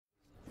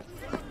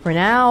For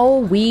now,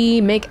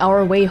 we make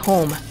our way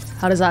home.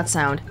 How does that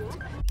sound?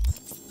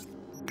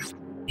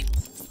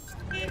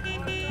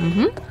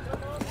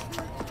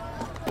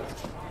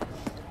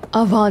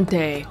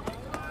 Avante.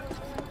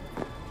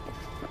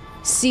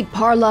 Si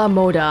parla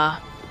moda.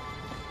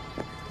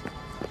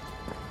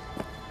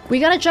 We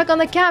gotta check on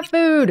the cat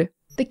food!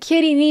 The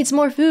kitty needs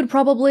more food,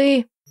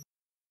 probably.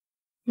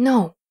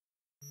 No.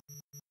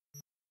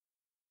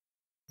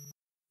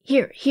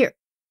 Here.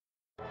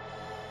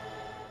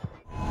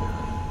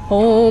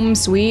 Home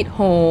sweet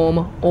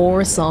home,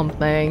 or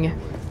something.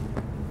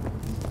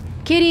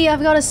 Kitty,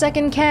 I've got a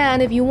second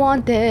can if you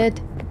want it.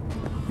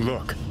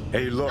 Look.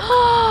 Hey, look.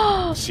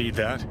 See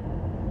that?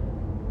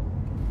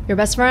 Your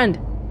best friend.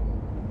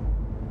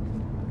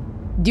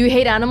 Do you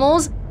hate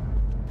animals?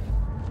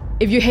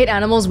 If you hate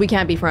animals, we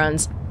can't be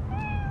friends.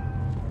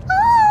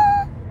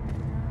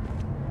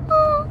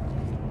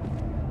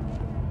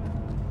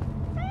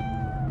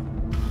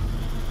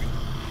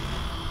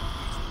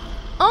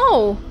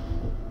 Oh!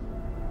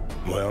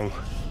 Well,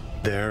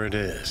 there it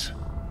is.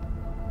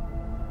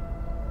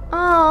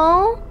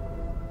 Oh,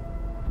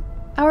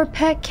 our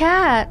pet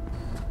cat.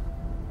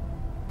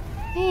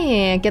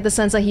 Yeah, get the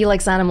sense that he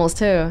likes animals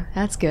too.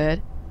 That's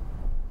good.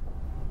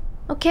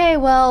 Okay,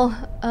 well,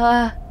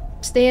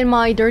 stay in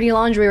my dirty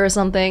laundry or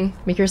something.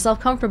 Make yourself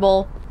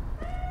comfortable.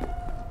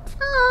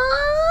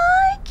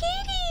 Aww,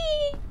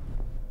 kitty.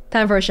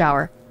 Time for a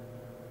shower.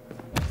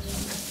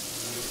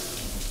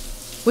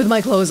 With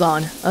my clothes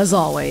on, as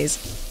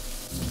always.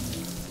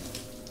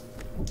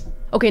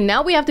 Okay,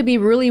 now we have to be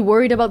really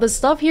worried about this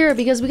stuff here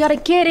because we got a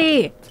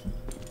kitty!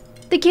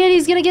 The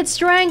kitty's gonna get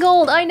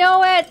strangled! I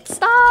know it!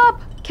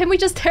 Stop! Can we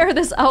just tear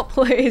this out,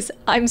 please?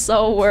 I'm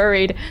so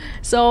worried.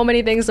 So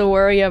many things to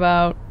worry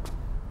about.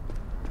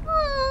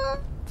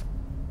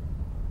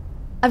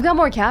 I've got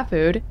more cat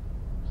food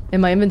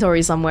in my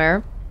inventory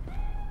somewhere.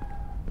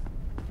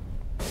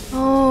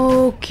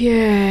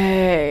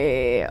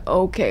 Okay.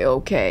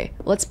 Okay.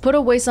 Let's put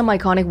away some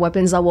iconic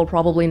weapons that we'll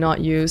probably not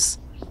use.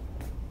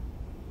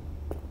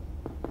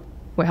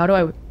 Wait, how do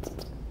I...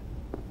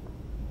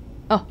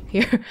 Oh,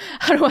 here.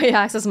 How do I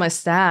access my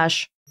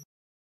stash?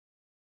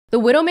 The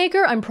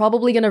Widowmaker, I'm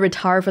probably gonna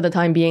retire for the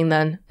time being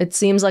then. It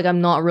seems like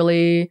I'm not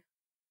really...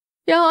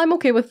 Yeah, I'm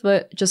okay with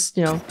it. Just,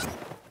 you know...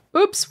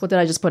 Oops, what did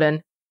I just put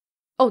in?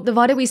 Oh, the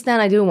Vitawe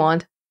stand I do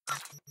want.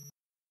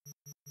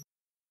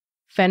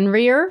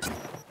 Fenrir.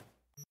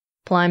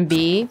 Plan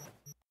B.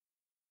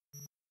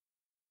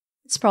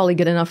 It's probably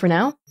good enough for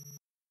now.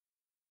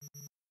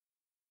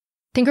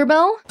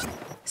 Tinkerbell.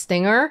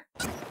 Stinger.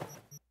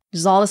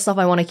 This is all the stuff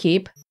I want to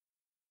keep.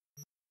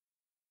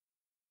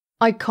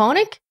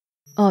 Iconic?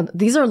 Oh,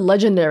 these are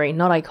legendary,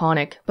 not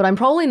iconic. But I'm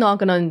probably not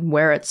gonna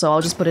wear it, so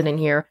I'll just put it in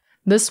here.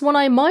 This one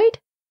I might?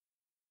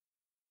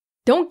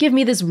 Don't give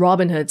me this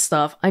Robin Hood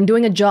stuff. I'm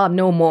doing a job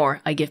no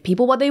more. I give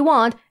people what they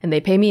want, and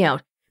they pay me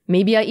out.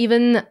 Maybe I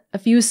even a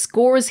few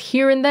scores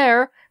here and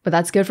there, but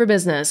that's good for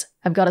business.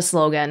 I've got a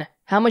slogan.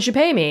 How much you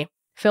pay me?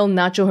 Phil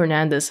Nacho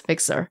Hernandez,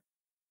 fixer.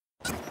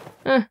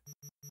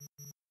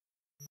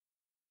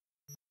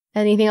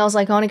 Anything else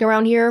iconic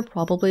around here?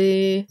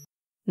 Probably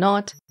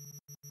not.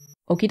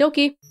 Okie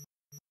dokie.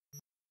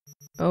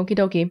 Okie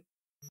dokie.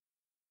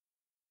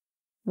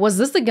 Was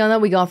this the gun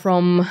that we got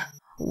from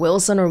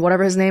Wilson or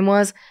whatever his name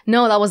was?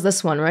 No, that was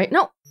this one, right?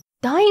 No.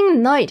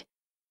 Dying Knight.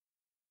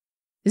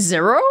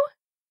 0?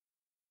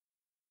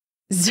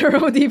 0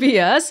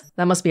 DPS?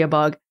 That must be a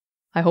bug.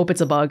 I hope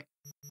it's a bug.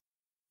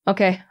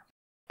 Okay.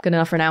 Good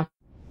enough for now.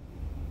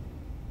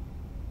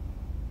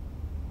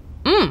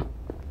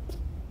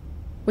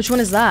 Which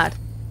one is that?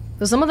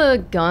 So some of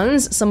the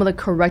guns, some of the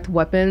correct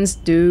weapons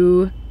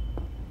do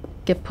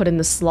get put in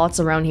the slots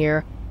around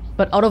here.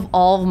 But out of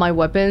all of my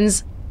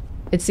weapons,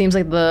 it seems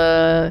like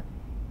the...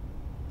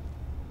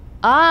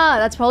 Ah,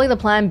 that's probably the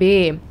plan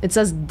B. It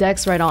says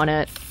Dex right on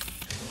it.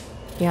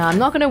 Yeah, I'm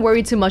not gonna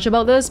worry too much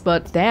about this,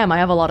 but damn, I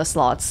have a lot of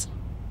slots.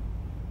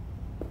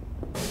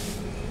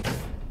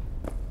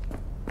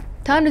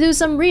 Time to do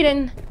some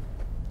reading.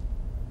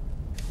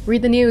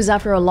 Read the news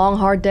after a long,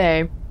 hard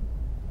day.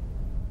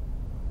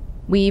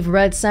 We've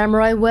read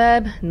Samurai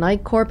Web,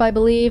 Night Corp, I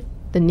believe,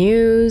 the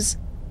news,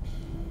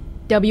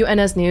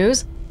 WNS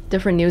News,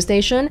 different news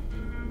station.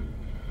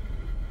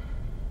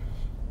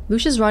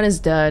 Lucius Run is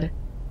dead.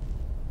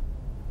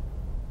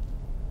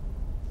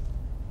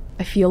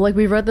 I feel like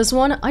we've read this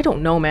one. I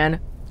don't know, man.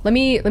 Let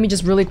me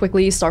just really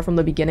quickly start from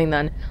the beginning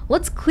then.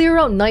 Let's clear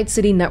out Night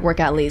City Network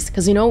at least,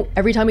 because you know,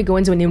 every time we go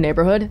into a new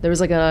neighborhood,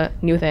 there's like a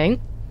new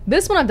thing.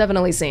 This one I've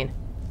definitely seen.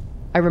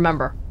 I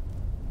remember.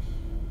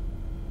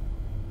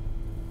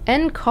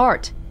 End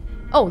cart.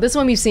 Oh, this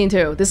one we've seen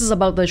too. This is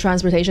about the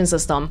transportation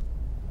system.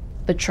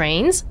 The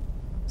trains?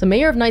 The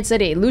mayor of Night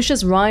City,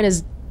 Lucius Rhine,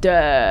 is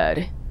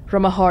dead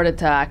from a heart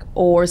attack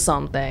or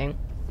something.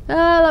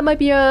 That might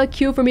be a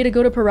cue for me to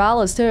go to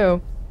Paralis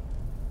too.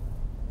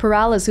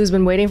 Paralis, who's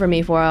been waiting for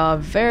me for a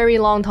very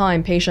long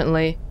time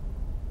patiently.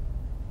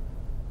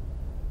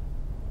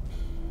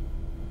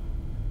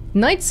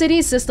 Night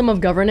City's system of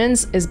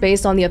governance is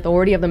based on the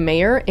authority of the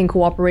mayor in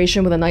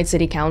cooperation with the Night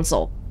City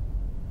Council.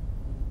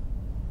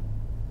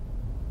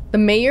 The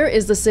mayor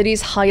is the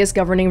city's highest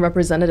governing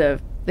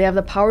representative. They have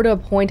the power to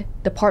appoint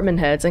department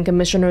heads and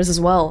commissioners as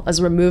well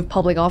as remove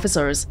public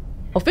officers,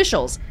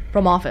 officials,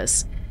 from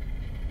office.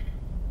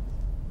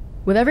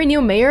 With every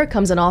new mayor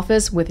comes an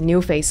office with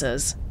new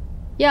faces.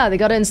 Yeah, they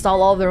gotta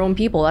install all of their own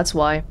people, that's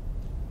why.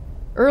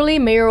 Early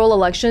mayoral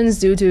elections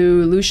due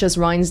to Lucius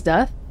Rhine's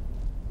death.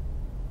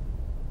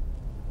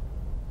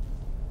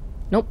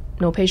 Nope,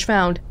 no page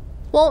found.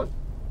 Well,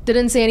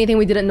 didn't say anything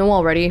we didn't know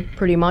already,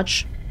 pretty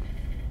much.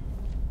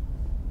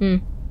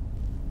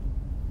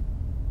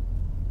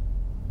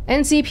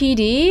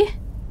 NCPD?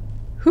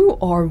 Who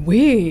are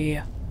we?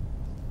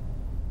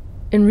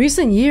 In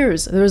recent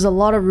years, there's a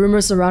lot of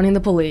rumors surrounding the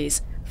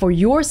police. For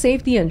your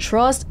safety and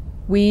trust,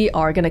 we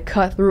are gonna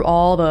cut through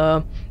all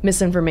the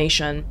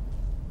misinformation.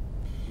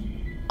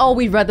 Oh,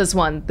 we read this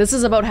one. This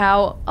is about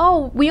how,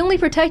 oh, we only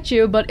protect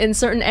you, but in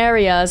certain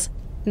areas.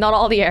 Not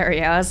all the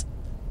areas.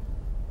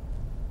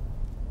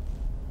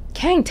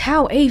 Kang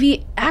Tao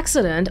AV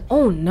accident?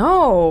 Oh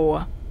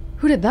no!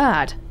 Who did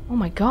that? Oh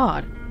my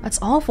god, that's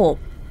awful.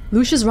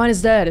 Lucius Rhine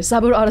is dead.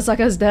 Saburo Arasaka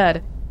is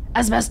dead.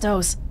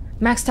 Asbestos.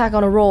 Max Tack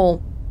on a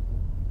roll.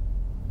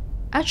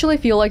 Actually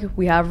feel like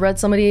we have read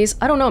some of these.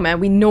 I don't know, man.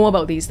 We know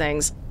about these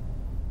things.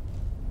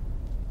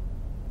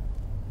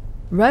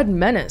 Red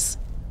Menace.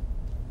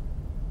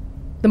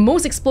 The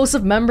most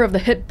explosive member of the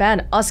hit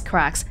band Us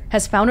Cracks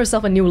has found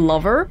herself a new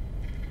lover?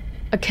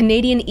 A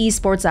Canadian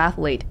esports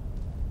athlete.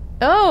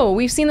 Oh,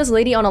 we've seen this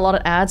lady on a lot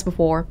of ads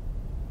before.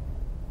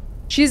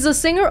 She's the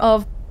singer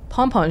of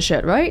Pom Pom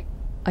Shit, right?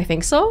 I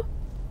think so?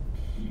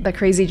 That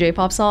crazy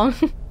J-pop song.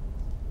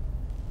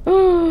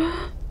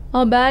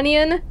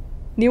 Albanian,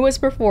 newest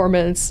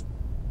performance.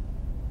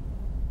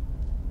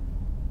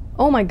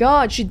 Oh my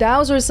god, she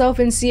doused herself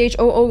in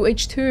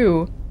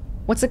CHOOH2.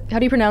 How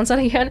do you pronounce that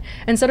again?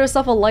 And set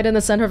herself alight in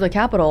the center of the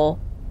capital.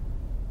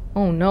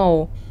 Oh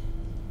no.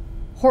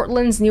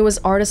 Portland's newest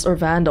artist or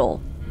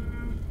vandal.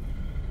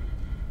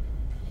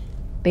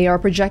 They are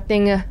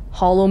projecting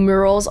hollow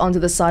murals onto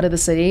the side of the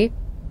city.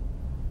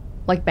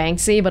 Like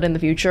Banksy, but in the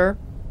future.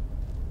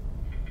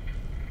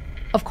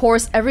 Of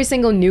course, every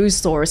single news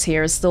source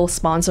here is still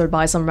sponsored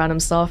by some random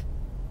stuff.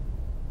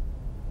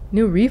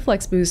 New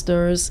reflex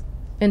boosters.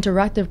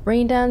 Interactive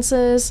brain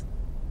dances.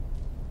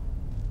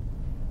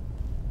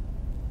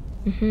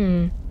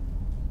 I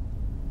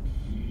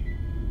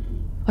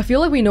feel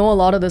like we know a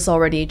lot of this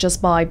already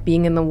just by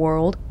being in the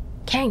world.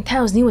 Kang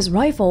Tao's newest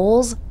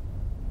rifles.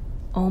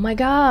 Oh my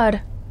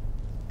god.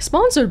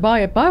 Sponsored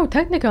by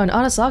Biotechnica in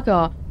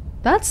Arasaka.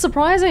 That's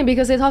surprising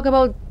because they talk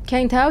about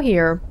Kang Tao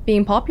here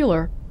being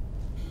popular.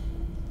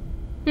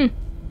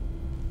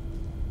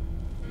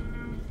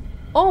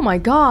 Oh my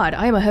god,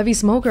 I am a heavy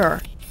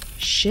smoker.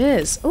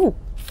 Shiz. Oh.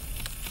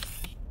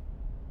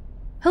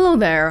 Hello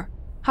there.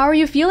 How are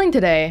you feeling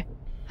today?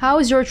 How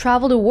is your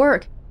travel to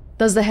work?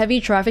 Does the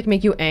heavy traffic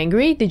make you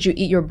angry? Did you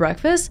eat your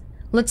breakfast?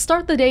 Let's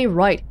start the day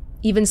right.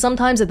 Even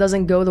sometimes it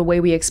doesn't go the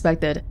way we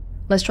expected.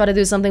 Let's try to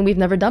do something we've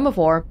never done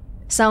before.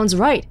 Sounds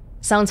right.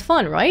 Sounds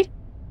fun, right?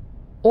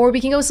 Or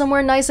we can go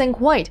somewhere nice and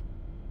quiet.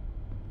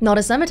 Not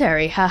a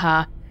cemetery,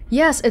 haha.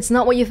 Yes, it's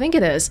not what you think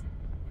it is.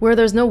 Where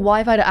there's no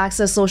Wi-Fi to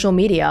access social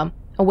media,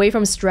 away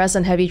from stress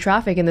and heavy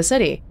traffic in the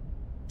city.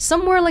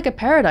 Somewhere like a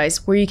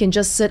paradise where you can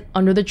just sit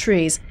under the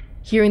trees,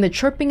 hearing the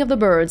chirping of the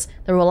birds,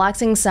 the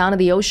relaxing sound of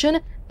the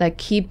ocean that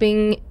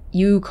keeping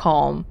you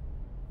calm.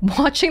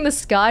 Watching the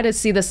sky to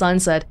see the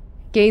sunset,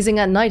 gazing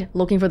at night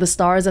looking for the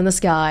stars in the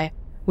sky.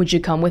 Would you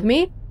come with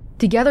me?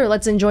 Together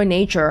let's enjoy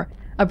nature,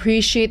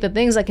 appreciate the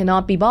things that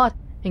cannot be bought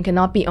and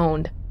cannot be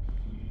owned.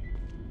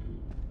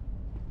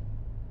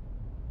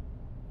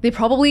 They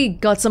probably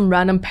got some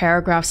random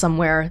paragraph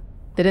somewhere.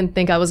 They didn't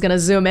think I was gonna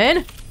zoom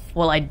in?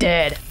 Well, I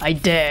did. I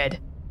did.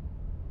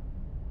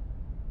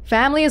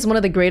 Family is one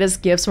of the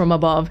greatest gifts from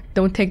above.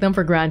 Don't take them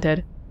for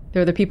granted.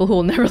 They're the people who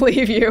will never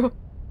leave you.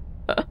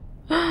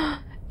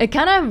 It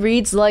kind of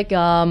reads like,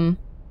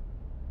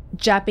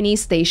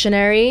 Japanese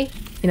stationery.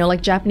 You know,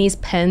 like Japanese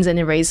pens and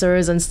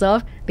erasers and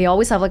stuff. They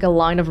always have like a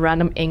line of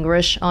random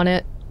English on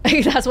it.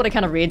 That's what it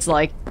kind of reads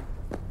like.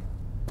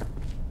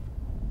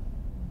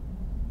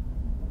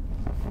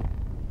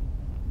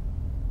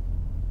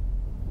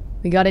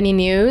 We got any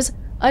news?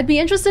 I'd be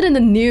interested in the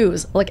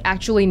news, like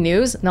actually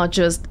news, not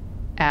just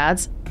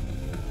ads.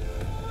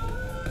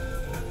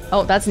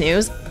 Oh, that's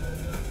news.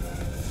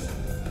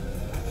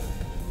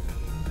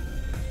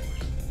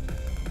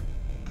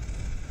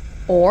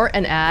 Or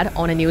an ad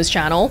on a news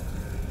channel.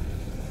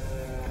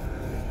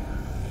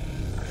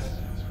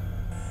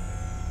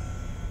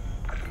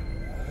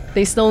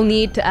 They still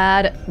need to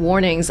add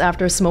warnings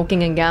after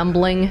smoking and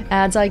gambling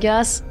ads, I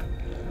guess.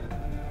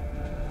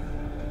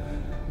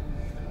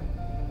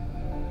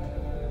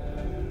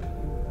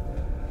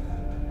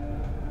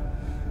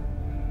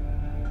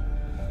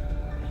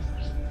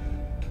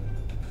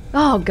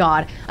 Oh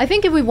god, I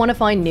think if we want to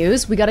find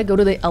news, we gotta go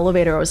to the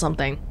elevator or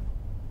something.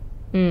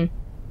 Do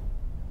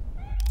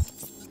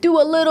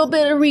a little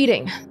bit of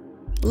reading.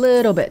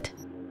 Little bit.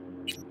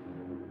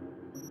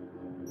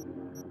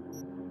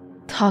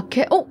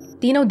 Oh,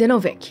 Dino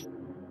Dinovic.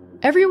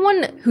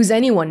 Everyone who's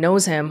anyone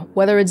knows him,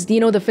 whether it's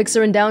Dino the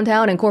Fixer in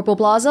downtown and Corpo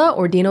Plaza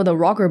or Dino the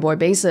Rocker Boy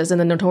bassist in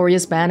the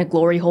notorious band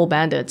Glory Hole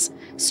Bandits.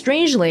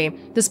 Strangely,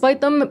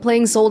 despite them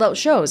playing sold-out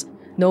shows,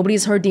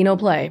 nobody's heard Dino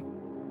play.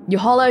 You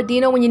holler at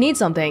Dino when you need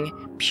something.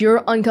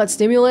 Pure uncut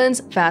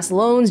stimulants, fast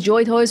loans,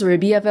 joy toys, or your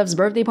BFF's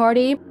birthday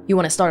party, you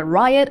want to start a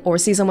riot or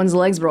see someone's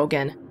legs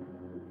broken.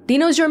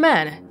 Dino's your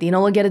man.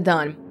 Dino will get it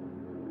done.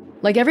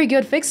 Like every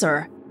good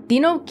fixer,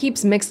 Dino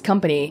keeps mixed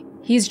company.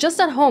 He's just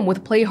at home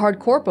with play-hard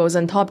corpos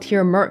and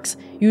top-tier mercs,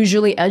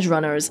 usually edge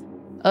runners,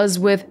 as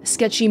with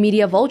sketchy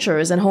media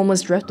vultures and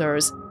homeless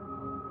drifters.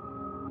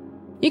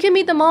 You can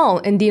meet them all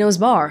in Dino's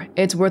bar.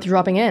 It's worth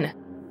dropping in.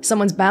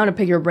 Someone's bound to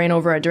pick your brain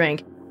over a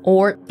drink,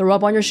 or throw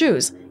up on your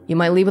shoes. You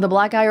might leave with a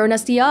black eye or an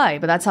STI,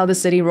 but that's how the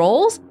city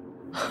rolls?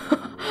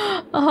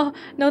 No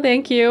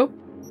thank you.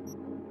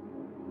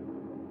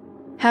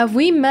 Have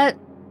we met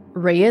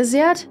Reyes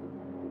yet?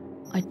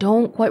 I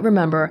don't quite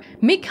remember.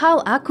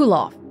 Mikhail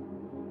Akulov.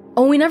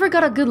 Oh, we never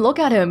got a good look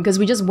at him because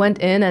we just went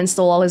in and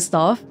stole all his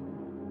stuff.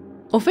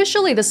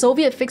 Officially, the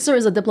Soviet fixer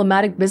is a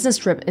diplomatic business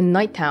trip in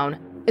Nighttown.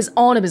 Is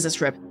on a business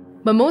trip,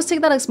 but most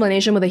take that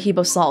explanation with a heap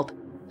of salt.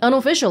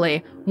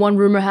 Unofficially, one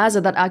rumor has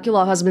it that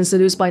Akulov has been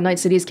seduced by Night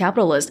City's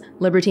capitalist,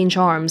 libertine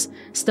charms.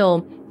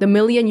 Still, the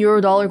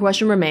 $1,000,000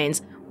 question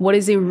remains, what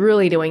is he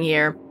really doing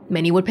here?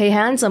 Many would pay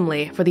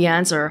handsomely for the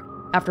answer.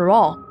 After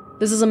all,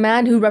 this is a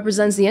man who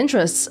represents the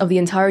interests of the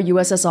entire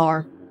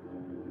USSR.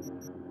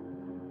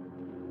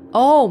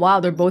 Oh wow,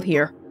 they're both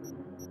here.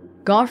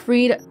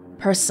 Gottfried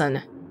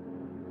Persson.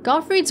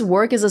 Gottfried's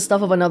work is the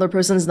stuff of another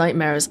person's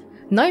nightmares.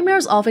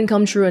 Nightmares often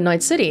come true in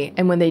Night City,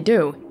 and when they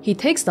do, he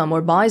takes them or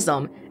buys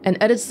them, and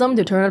edits them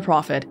to turn a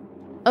profit.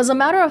 As a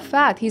matter of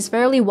fact, he's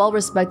fairly well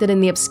respected in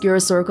the obscure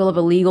circle of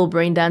illegal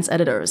braindance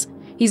editors.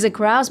 He's a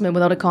craftsman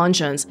without a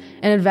conscience,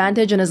 an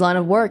advantage in his line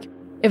of work.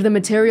 If the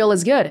material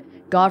is good,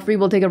 Gottfried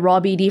will take a raw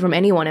BD from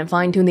anyone and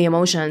fine-tune the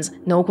emotions,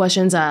 no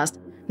questions asked.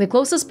 The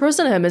closest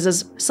person to him is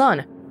his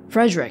son,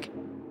 Frederick,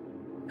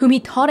 whom he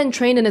taught and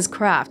trained in his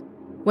craft.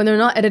 When they're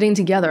not editing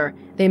together,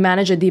 they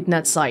manage a deep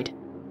net site.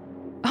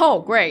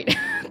 Oh, great.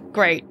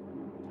 Great.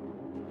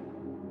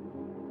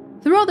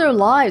 Throughout their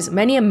lives,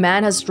 many a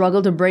man has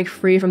struggled to break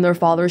free from their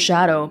father's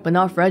shadow, but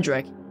not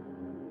Frederick.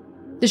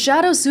 The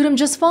shadows suit him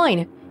just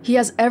fine. He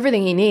has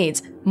everything he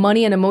needs,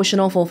 money and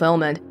emotional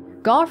fulfillment.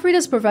 Gottfried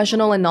is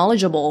professional and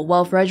knowledgeable,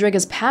 while Frederick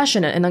is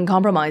passionate and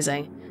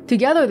uncompromising.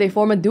 Together, they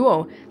form a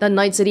duo that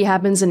Night City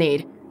happens to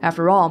need.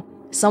 After all,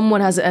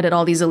 someone has to edit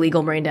all these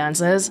illegal brain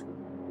dances.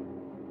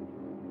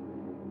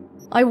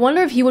 I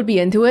wonder if he would be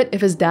into it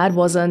if his dad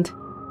wasn't.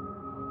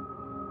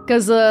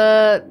 Because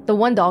the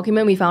one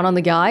document we found on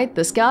the guy,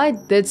 this guy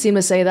did seem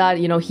to say that,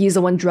 you know, he's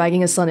the one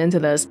dragging his son into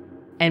this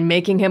and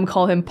making him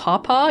call him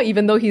Papa,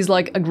 even though he's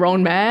like a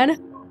grown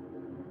man.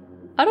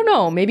 I don't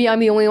know, maybe I'm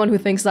the only one who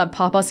thinks that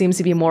Papa seems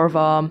to be more of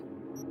a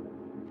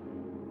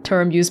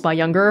term used by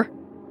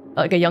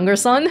like a younger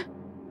son.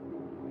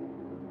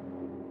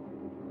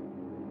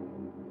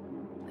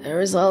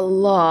 There's a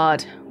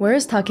lot.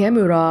 Where's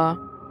Takemura?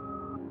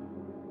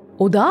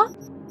 Oda?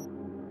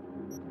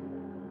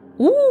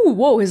 Ooh,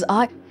 whoa, his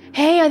eye.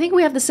 Hey, I think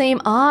we have the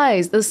same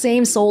eyes, the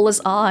same soulless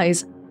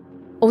eyes.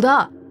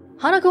 Oda,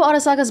 Hanako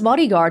Arasaka's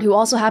bodyguard, who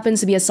also happens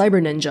to be a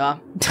cyber ninja.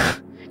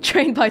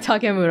 Trained by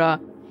Takemura.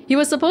 He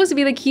was supposed to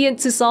be the key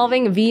to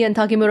solving V and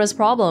Takemura's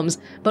problems,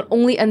 but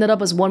only ended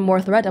up as one more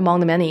threat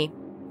among the many.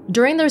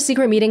 During their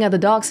secret meeting at the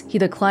docks, he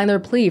declined their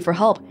plea for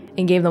help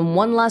and gave them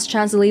one last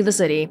chance to leave the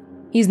city.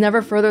 He's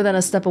never further than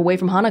a step away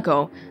from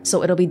Hanako,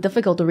 so it'll be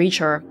difficult to reach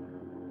her.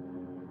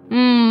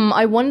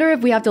 I wonder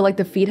if we have to like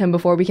defeat him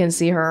before we can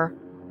see her.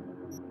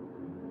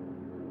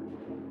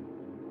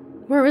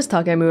 Where is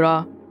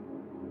Takemura?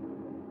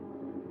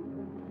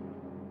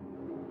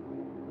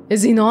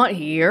 Is he not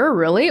here,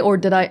 really? Or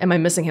am I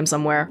missing him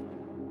somewhere?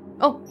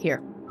 Oh,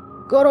 here.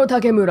 Goro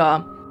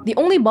Takemura, the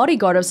only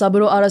bodyguard of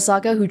Saburo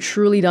Arasaka who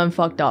truly done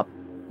fucked up.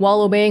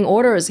 While obeying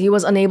orders, he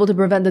was unable to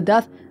prevent the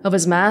death of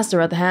his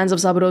master at the hands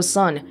of Saburo's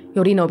son,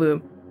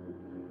 Yorinobu.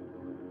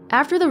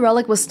 After the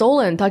relic was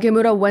stolen,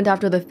 Takemura went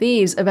after the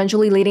thieves,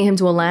 eventually leading him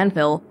to a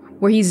landfill,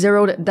 where he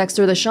zeroed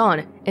Dexter the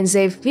Shan and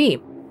saved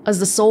V as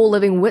the sole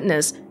living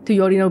witness to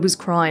Yorinobu's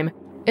crime.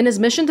 In his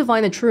mission to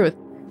find the truth,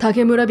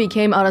 Takemura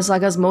became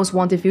Arasaka's most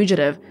wanted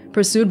fugitive,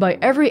 pursued by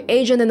every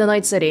agent in the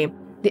Night City.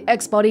 The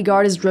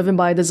ex-bodyguard is driven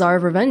by a desire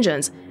for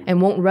vengeance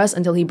and won't rest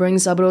until he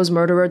brings Saburo's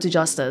murderer to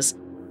justice,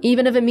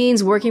 even if it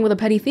means working with a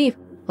petty thief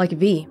like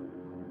V.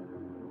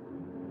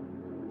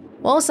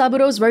 Well,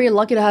 Saburo's very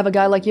lucky to have a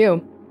guy like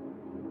you.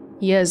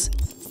 He is.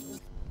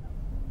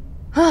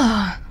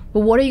 But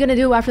what are you gonna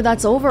do after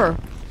that's over?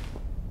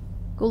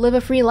 Go live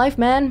a free life,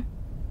 man.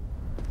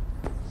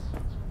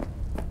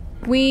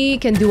 We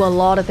can do a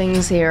lot of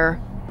things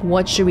here.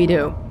 What should we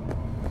do?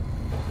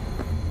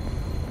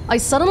 I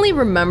suddenly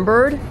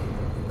remembered.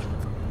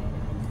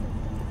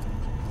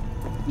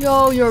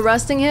 Yo, you're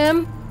arresting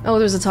him? Oh,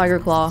 there's a tiger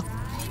claw.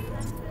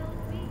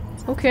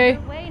 Okay.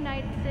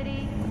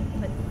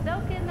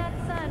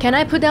 Can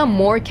I put down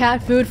more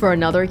cat food for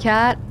another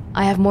cat?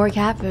 I have more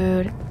cat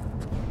food.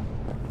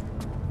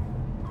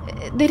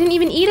 They didn't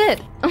even eat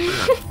it!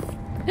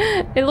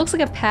 It looks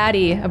like a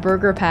patty, a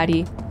burger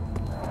patty.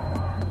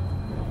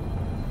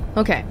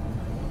 Okay.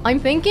 I'm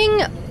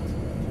thinking...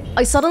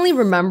 I suddenly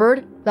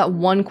remembered that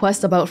one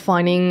quest about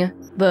finding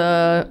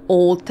the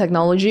old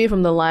technology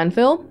from the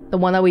landfill. The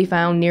one that we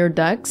found near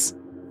Dex.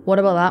 What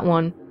about that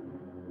one?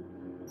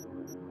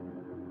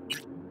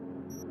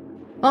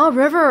 Oh,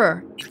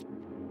 River!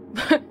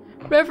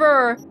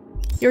 River!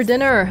 Your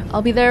dinner.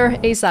 I'll be there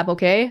ASAP,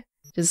 okay?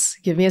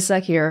 Just give me a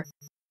sec here.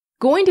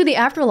 Going to the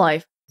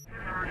afterlife.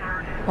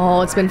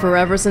 Oh, it's been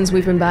forever since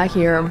we've been back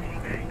here.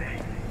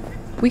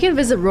 We can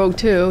visit Rogue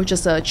too,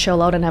 just to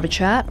chill out and have a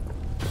chat.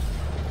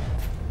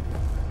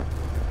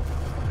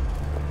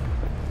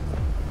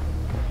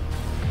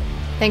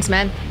 Thanks,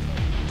 man.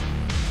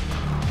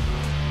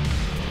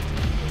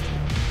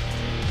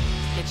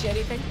 Get you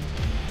anything?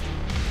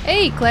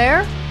 Hey,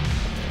 Claire!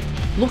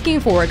 Looking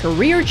for a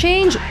career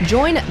change?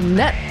 Join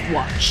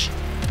Netwatch.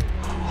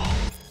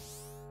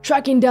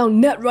 Tracking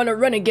down Netrunner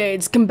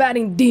renegades,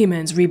 combating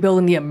demons,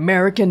 rebuilding the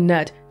American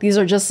net. These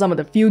are just some of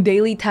the few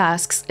daily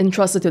tasks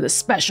entrusted to the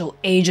special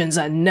agents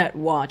at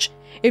Netwatch.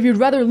 If you'd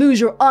rather lose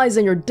your eyes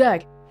than your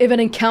deck, if an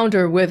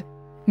encounter with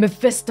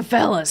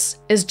Pspspsps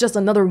is just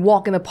another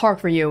walk in the park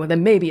for you,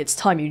 then maybe it's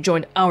time you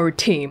joined our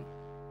team.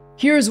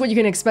 Here's what you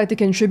can expect to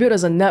contribute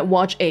as a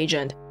Netwatch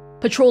agent.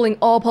 Patrolling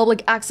all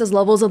public access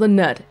levels of the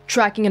net,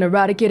 tracking and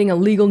eradicating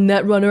illegal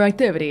Netrunner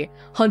activity,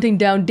 hunting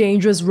down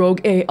dangerous rogue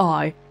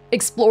AI,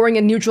 exploring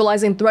and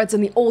neutralizing threats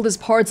in the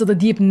oldest parts of the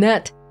deep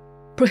net,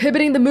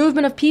 prohibiting the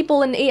movement of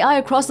people and AI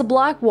across the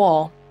Black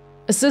Wall,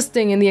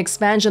 assisting in the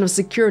expansion of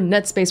secure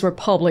net space for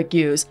public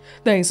use.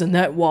 Thanks to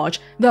Netwatch,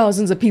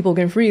 thousands of people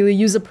can freely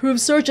use approved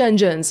search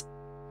engines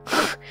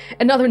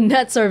and other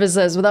net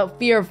services without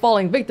fear of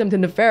falling victim to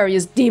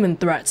nefarious demon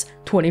threats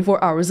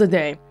 24 hours a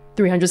day,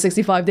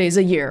 365 days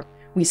a year.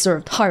 We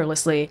serve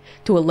tirelessly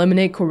to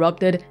eliminate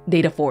corrupted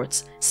data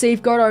forts,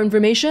 safeguard our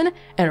information,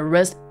 and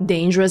arrest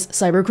dangerous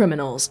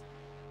cybercriminals.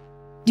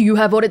 Do you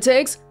have what it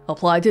takes?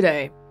 Apply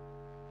today.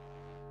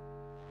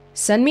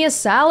 Send me a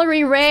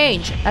salary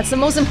range. That's the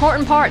most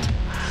important part.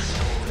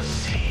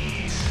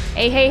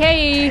 Hey, hey,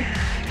 hey.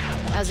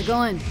 How's it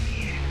going?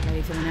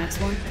 Ready for the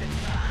next one?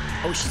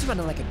 Oh, she's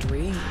running like a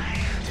dream.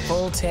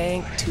 Full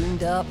tank,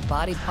 tuned up,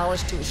 body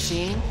polished to a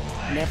sheen.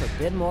 Never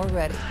been more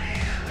ready.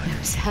 I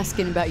was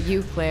asking about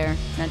you, Claire,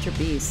 not your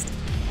beast.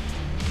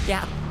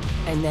 Yeah,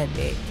 and then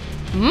me.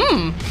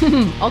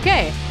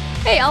 Okay.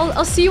 Hey,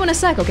 I'll see you in a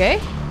sec,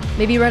 okay?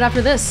 Maybe right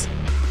after this.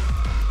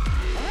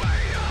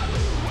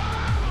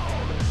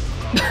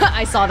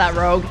 I saw that,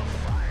 Rogue.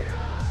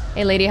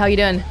 Hey, lady, how you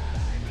doing?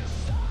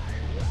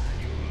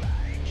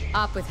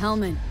 Op with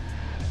Hellman.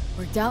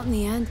 Worked out in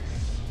the end.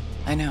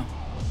 I know.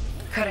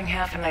 Cutting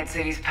half a Night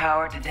City's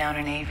power to down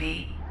an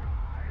AV.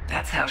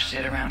 That's how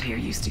shit around here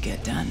used to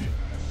get done.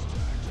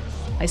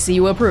 I see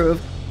you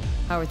approve.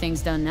 How are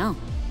things done now?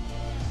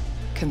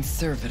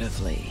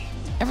 Conservatively.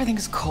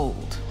 Everything's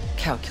cold,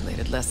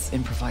 calculated, less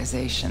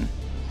improvisation.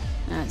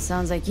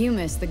 Sounds like you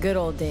missed the good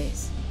old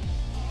days.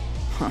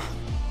 Huh.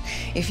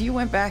 If you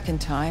went back in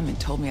time and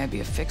told me I'd be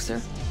a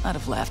fixer, I'd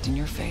have laughed in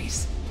your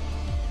face.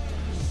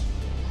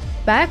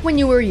 Back when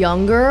you were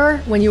younger,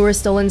 when you were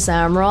still in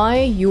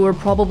Samurai, you were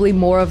probably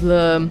more of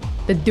the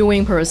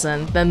doing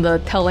person than the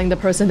telling the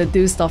person to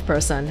do stuff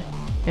person.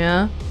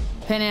 Yeah?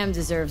 Panam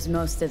deserves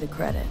most of the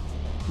credit.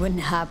 Wouldn't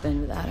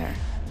happen without her.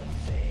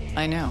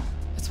 I know.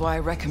 That's why I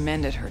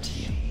recommended her to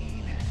you.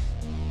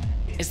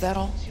 Is that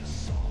all?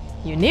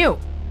 You knew.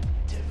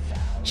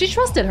 She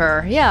trusted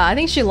her. Yeah, I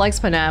think she likes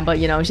Panam, but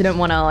you know, she didn't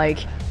want to like...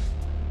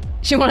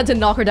 She wanted to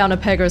knock her down a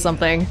peg or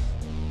something.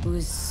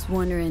 Was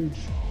wondering...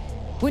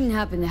 Wouldn't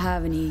happen to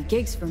have any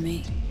gigs for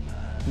me.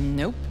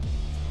 Nope.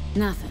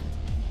 Nothing.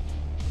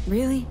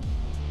 Really?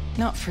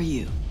 Not for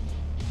you.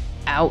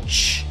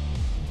 Ouch.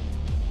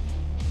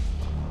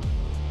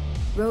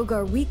 Rogue,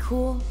 are we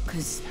cool?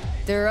 Cause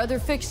there are other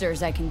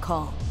fixers I can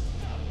call.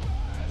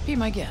 Be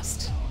my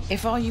guest.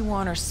 If all you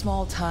want are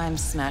small-time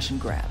smash and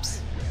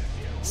grabs.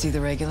 See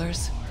the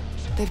regulars?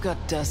 They've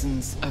got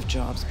dozens of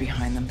jobs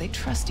behind them. They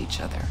trust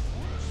each other.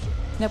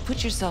 Now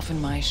put yourself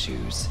in my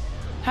shoes.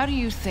 How do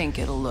you think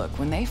it'll look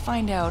when they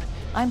find out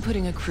I'm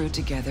putting a crew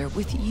together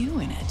with you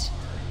in it?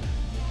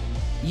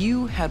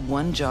 You had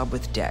one job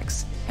with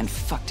Dex and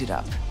fucked it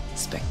up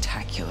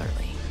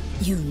spectacularly.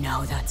 You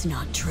know that's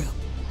not true.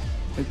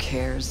 Who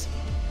cares?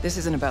 This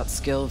isn't about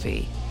skill,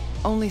 V.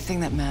 Only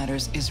thing that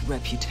matters is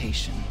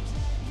reputation.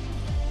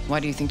 Why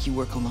do you think you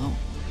work alone?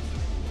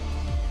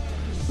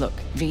 Look,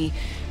 V,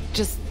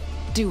 just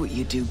do what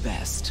you do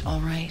best, all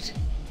right?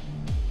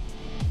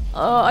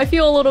 I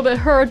feel a little bit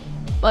hurt,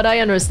 but I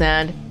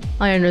understand.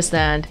 I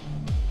understand.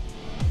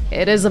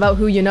 It is about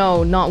who you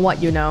know, not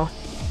what you know.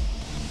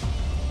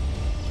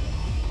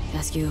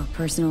 Ask you a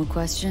personal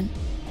question?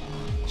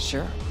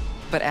 Sure,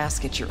 but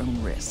ask at your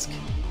own risk.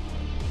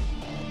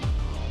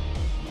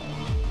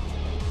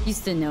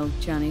 Used to know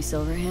Johnny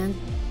Silverhand.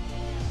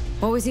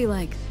 What was he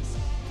like?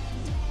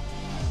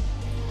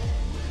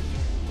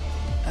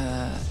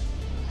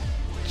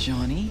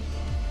 Johnny?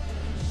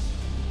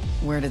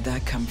 Where did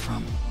that come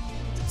from?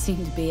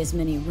 Seemed to be as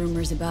many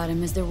rumors about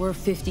him as there were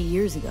 50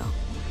 years ago.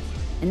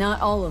 And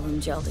not all of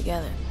them gel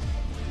together.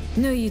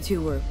 Knew you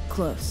two were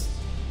close.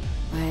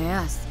 I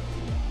asked.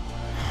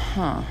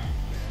 Huh.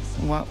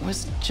 What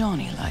was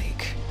Johnny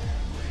like?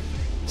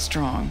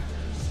 Strong.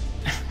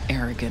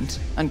 Arrogant.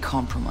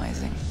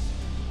 Uncompromising.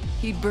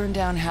 He'd burn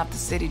down half the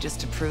city just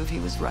to prove he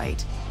was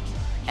right.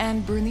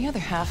 And burn the other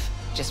half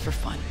just for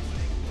fun.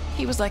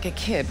 He was like a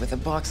kid with a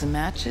box of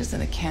matches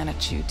and a can of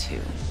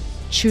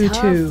chew-chew.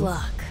 Tough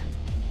luck.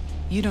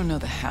 You don't know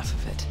the half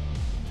of it.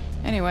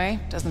 Anyway,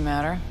 doesn't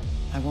matter.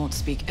 I won't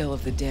speak ill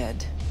of the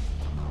dead.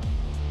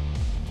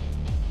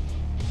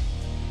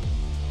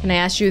 Can I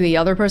ask you the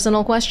other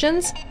personal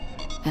questions?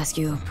 Ask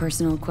you a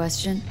personal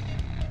question?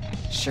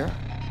 Sure,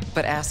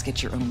 but ask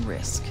at your own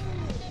risk.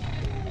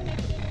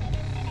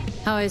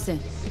 How is it,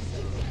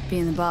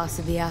 being the boss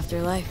of the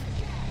afterlife?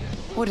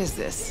 What is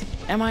this?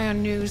 Am I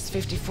on News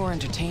 54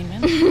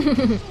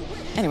 Entertainment?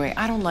 Anyway,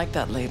 I don't like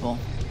that label.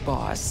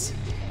 Boss.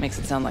 Makes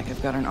it sound like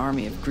I've got an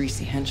army of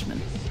greasy henchmen.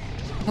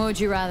 What would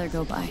you rather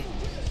go by?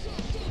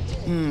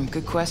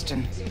 Good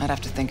question. I'd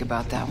have to think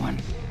about that one.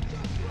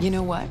 You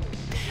know what?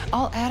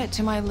 I'll add it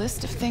to my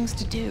list of things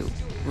to do.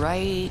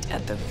 Right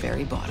at the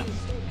very bottom.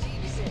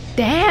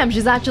 Damn,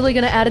 she's actually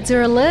gonna add it to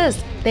her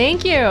list.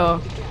 Thank you.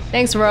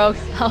 Thanks, Rogue.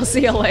 I'll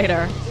see you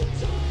later.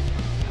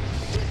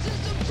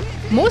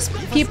 Most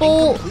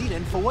people... Incomplete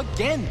info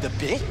again, the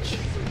bitch.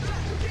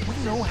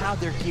 We know how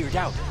they're geared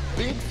out.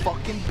 Big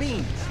fucking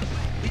beans.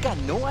 We got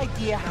no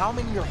idea how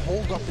many are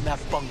holed up in that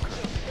bunker.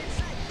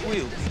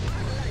 We'll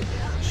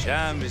be.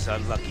 Sham is a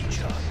lucky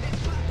charm.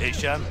 Hey,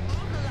 Sham?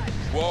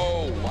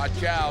 Whoa,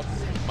 watch out.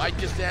 Might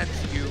just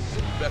answer you.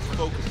 Best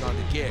focus on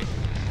the gig.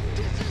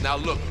 Now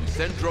look, we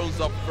send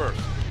drones up first.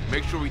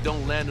 Make sure we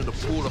don't land in a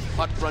pool of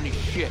hut-runny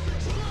shit.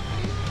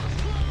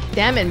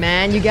 Damn it,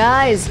 man, you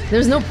guys.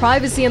 There's no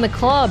privacy in the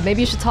club.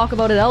 Maybe you should talk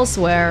about it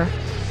elsewhere.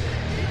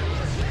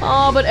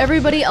 Oh, but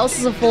everybody else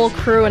is a full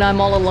crew and I'm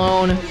all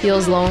alone.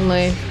 Feels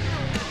lonely.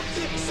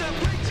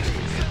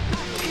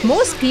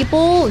 Most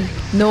people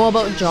know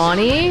about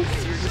Johnny.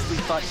 Seriously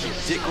thought you'd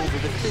dig over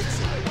the fence.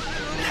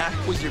 That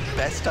was your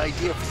best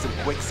idea for some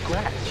quick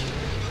scratch.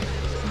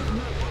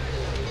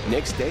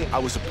 Next day, I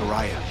was a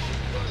pariah.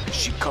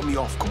 She cut me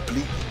off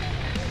completely.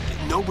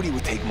 Nobody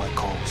would take my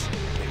calls.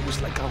 It was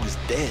like I was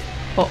dead.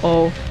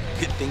 Uh-oh.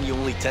 Good thing you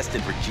only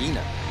tested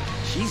Regina.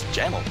 She's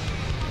gentle.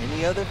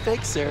 Any other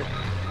fixer,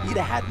 you'd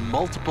have had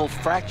multiple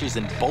fractures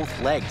in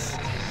both legs.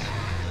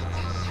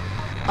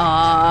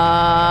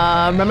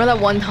 Remember that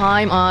one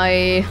time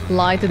I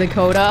lied to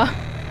Dakota?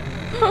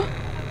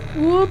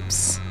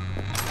 Whoops.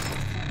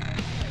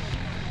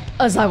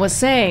 As I was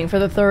saying, for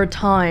the third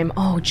time,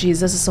 oh geez,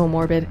 this is so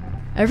morbid.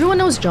 Everyone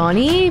knows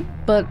Johnny,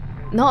 but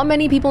not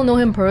many people know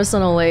him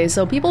personally,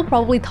 so people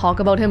probably talk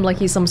about him like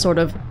he's some sort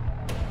of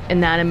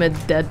inanimate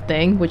dead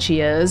thing, which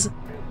he is.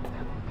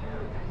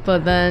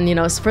 But then, you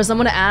know, for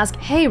someone to ask,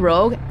 hey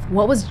Rogue,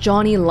 what was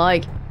Johnny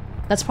like?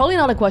 That's probably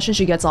not a question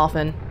she gets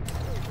often.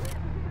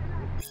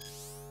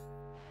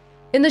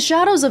 In the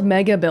shadows of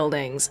mega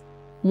buildings,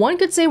 one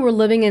could say we're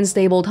living in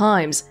stable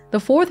times. The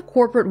Fourth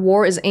Corporate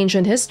War is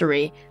ancient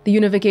history, the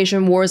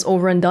Unification War is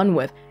over and done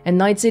with, and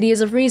Night City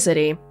is a free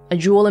city, a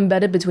jewel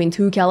embedded between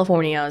two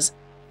Californias.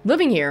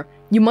 Living here,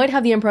 you might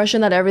have the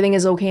impression that everything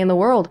is okay in the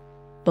world,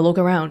 but look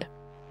around.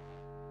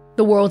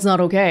 The world's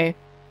not okay.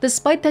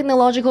 Despite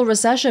technological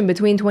recession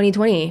between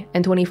 2020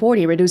 and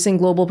 2040 reducing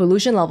global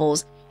pollution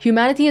levels,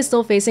 humanity is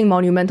still facing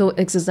monumental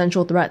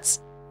existential threats.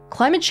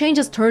 Climate change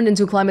has turned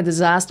into climate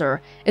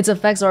disaster. Its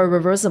effects are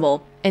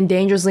irreversible and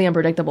dangerously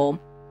unpredictable.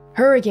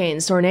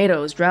 Hurricanes,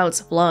 tornadoes,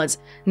 droughts, floods,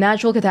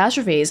 natural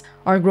catastrophes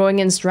are growing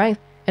in strength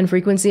and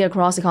frequency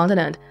across the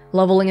continent,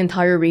 leveling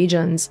entire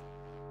regions.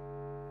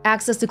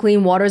 Access to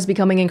clean water is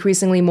becoming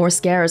increasingly more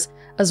scarce,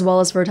 as well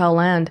as fertile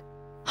land.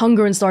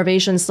 Hunger and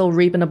starvation still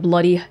reap in a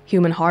bloody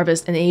human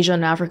harvest in Asia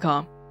and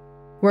Africa,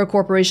 where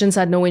corporations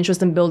had no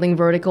interest in building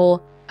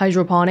vertical,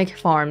 hydroponic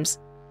farms.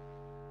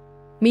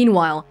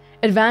 Meanwhile,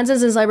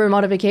 advances in cyber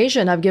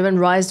modification have given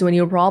rise to a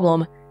new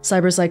problem,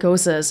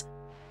 cyberpsychosis.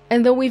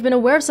 And though we've been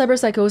aware of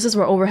cyberpsychosis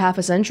for over half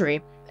a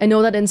century, and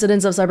know that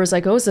incidents of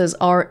cyberpsychosis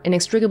are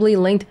inextricably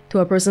linked to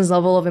a person's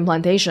level of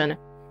implantation,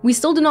 we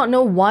still do not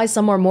know why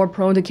some are more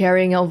prone to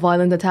carrying out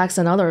violent attacks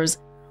than others.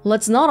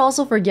 Let's not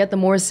also forget the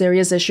more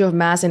serious issue of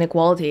mass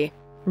inequality,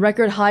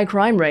 record high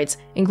crime rates,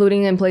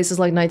 including in places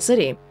like Night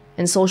City,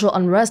 and social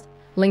unrest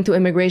linked to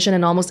immigration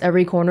in almost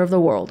every corner of the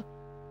world.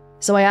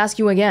 So I ask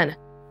you again,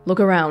 look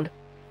around.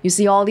 You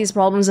see all these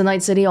problems in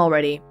Night City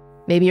already.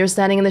 Maybe you're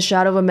standing in the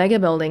shadow of a mega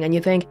building and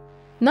you think,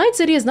 Night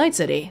City is Night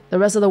City, the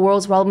rest of the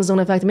world's problems don't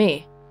affect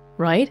me.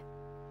 Right?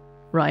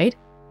 Right?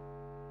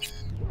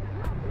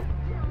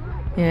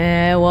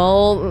 Yeah,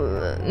 well,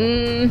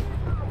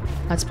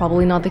 that's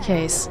probably not the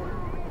case.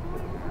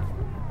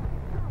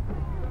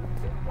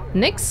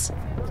 Nix?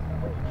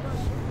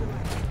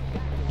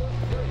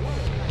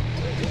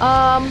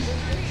 Oh,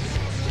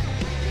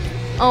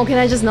 can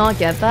I just not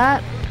get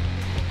that?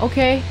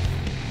 Okay.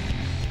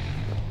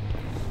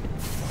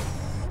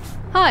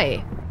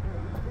 Hi.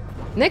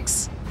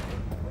 Nix?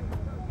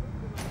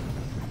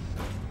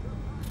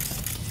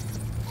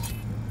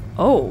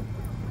 Oh.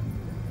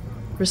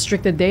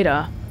 Restricted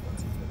data.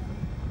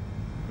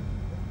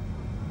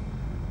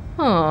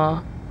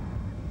 Huh.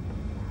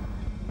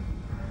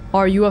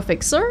 Are you a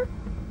fixer?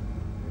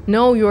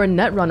 No, you're a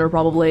Netrunner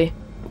probably.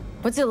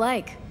 What's it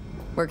like,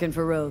 working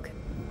for Rogue?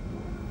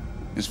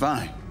 It's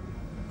fine.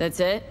 That's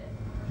it?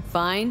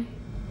 Fine?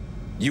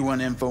 You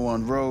want info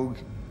on Rogue?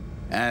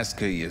 Ask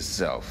her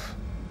yourself.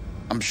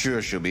 I'm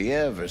sure she'll be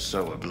ever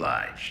so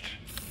obliged.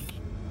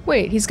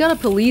 Wait, he's got a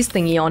police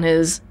thingy on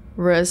his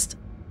wrist.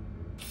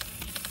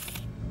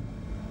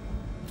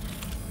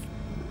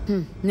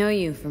 Know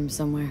you from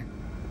somewhere.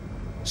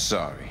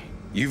 Sorry,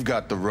 you've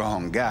got the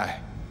wrong guy.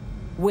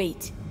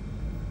 Wait.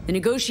 The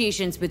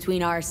negotiations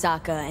between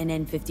Arasaka and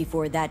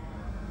N54, that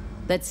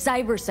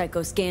cyber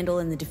psycho scandal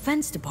in the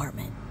Defense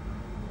Department.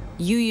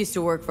 You used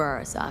to work for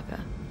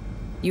Arasaka.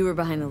 You were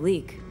behind the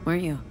leak,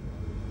 weren't you?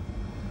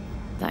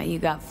 Thought you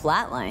got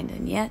flatlined,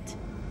 and yet,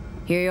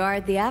 here you are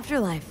at the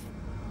afterlife.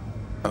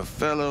 A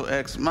fellow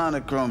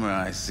ex-monochromer,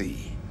 I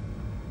see.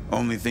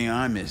 Only thing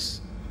I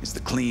miss is the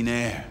clean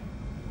air.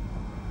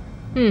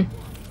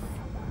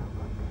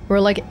 We're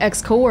like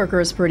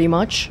ex-coworkers pretty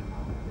much.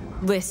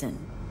 Listen,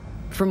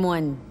 from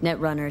one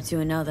Netrunner to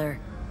another.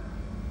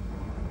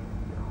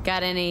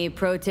 Got any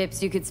pro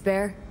tips you could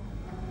spare?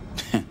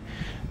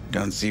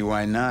 Don't see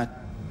why not.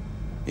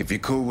 If you're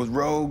cool with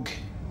Rogue,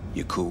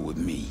 you're cool with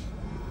me.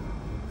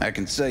 I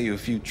can sell you a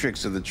few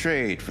tricks of the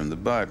trade from the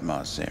Bart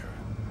Moss era.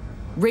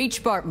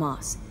 Rach Bart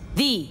Moss.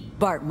 The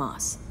Bart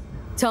Moss.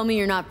 Tell me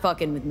you're not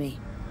fucking with me.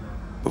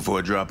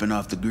 Before dropping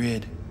off the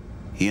grid,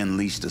 he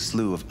unleashed a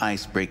slew of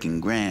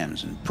ice-breaking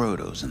grams and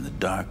protos in the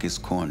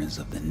darkest corners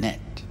of the net.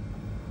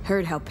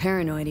 Heard how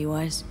paranoid he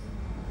was.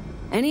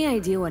 Any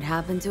idea what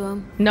happened to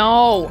him?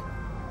 No!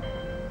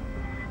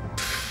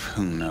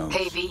 Who knows?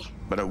 Hey, V.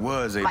 But I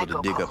was able to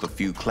dig up a Cold.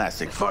 few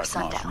classic Before Bart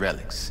Moss sundown.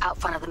 relics. Out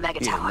front of the mega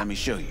Here, tower. let me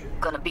show you.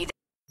 Gonna be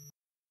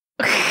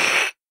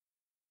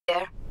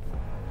there.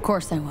 Of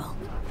course I will.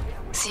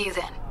 See you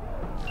then.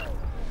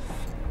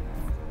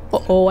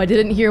 Uh-oh, I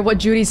didn't hear what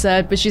Judy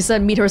said, but she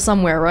said meet her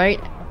somewhere, right?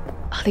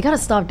 Ugh, they gotta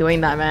stop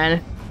doing that,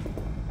 man.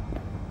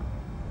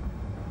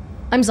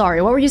 I'm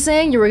sorry, what were you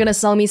saying? You were gonna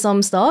sell me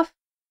some stuff?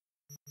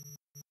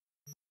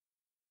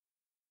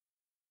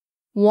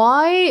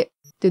 Why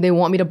do they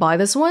want me to buy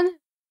this one?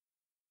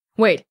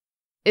 Wait,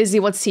 is he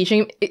what's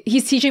teaching?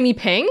 He's teaching me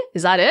ping?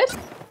 Is that it?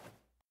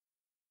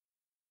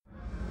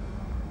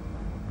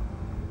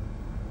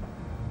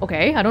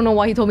 Okay, I don't know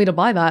why he told me to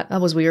buy that. That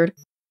was weird.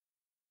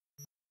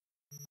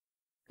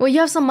 Well, you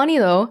have some money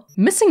though.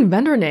 Missing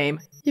vendor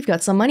name. You've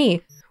got some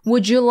money.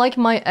 Would you like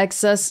my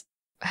excess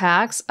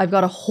hacks? I've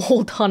got a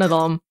whole ton of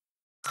them.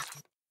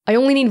 I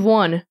only need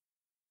one.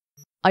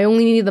 I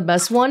only need the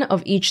best one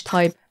of each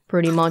type,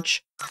 pretty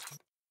much.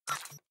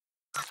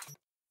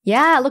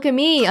 Yeah, look at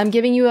me. I'm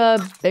giving you a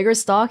bigger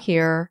stock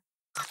here.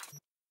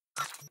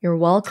 You're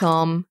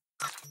welcome.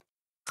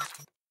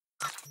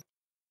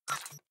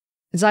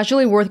 It's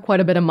actually worth quite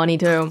a bit of money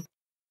too.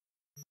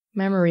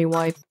 Memory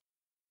wipe.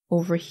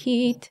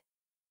 Overheat.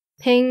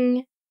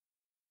 Ping.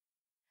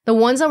 The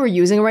ones that we're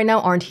using right now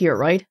aren't here,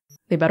 right?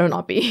 They better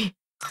not be.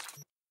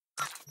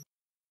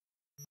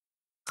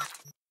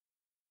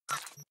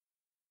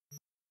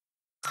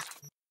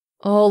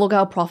 Oh, look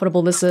how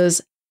profitable this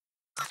is.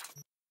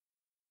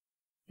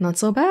 Not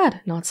so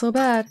bad, not so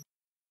bad.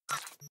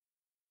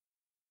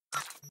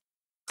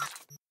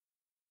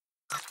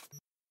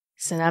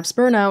 Synapse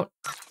burnout.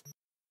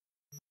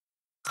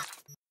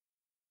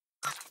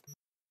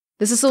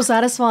 This is so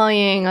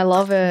satisfying, I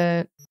love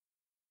it.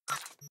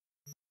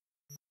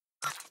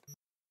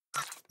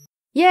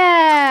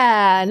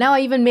 Yeah! Now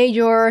I even made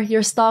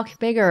your stock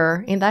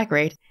bigger. Ain't that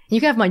great? You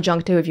can have my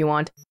junk too if you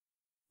want.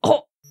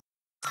 Oh!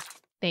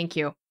 Thank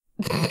you.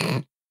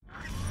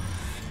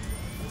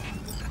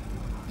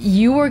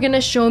 You were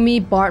gonna show me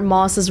Bart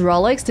Moss's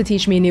relics to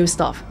teach me new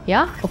stuff,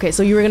 yeah? Okay,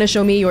 so you were gonna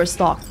show me your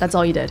stock. That's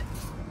all you did.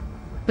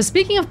 But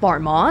speaking of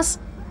Bart Moss...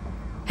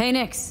 Hey,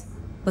 Nix.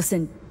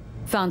 Listen,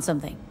 found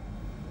something.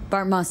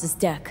 Bart Moss's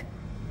deck.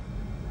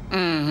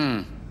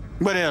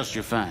 What else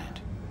you find?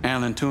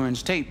 Alan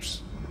Turing's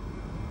tapes?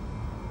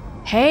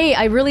 Hey,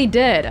 I really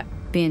did.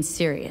 Being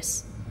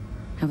serious.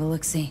 Have a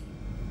look-see.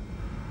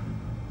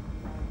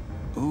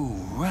 Ooh,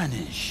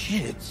 running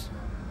shits.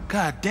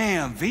 God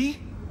damn, V.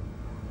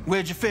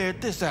 Where'd you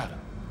ferret this out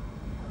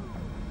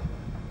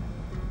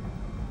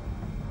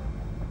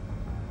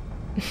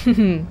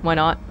of? Why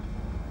not?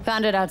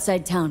 Found it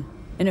outside town,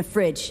 in a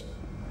fridge,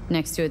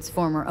 next to its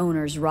former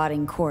owner's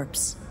rotting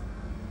corpse.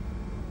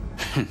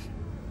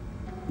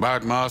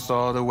 Bart Moss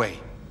all the way.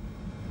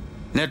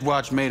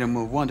 Netwatch made him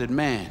a wanted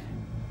man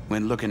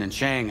when looking in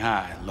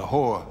Shanghai,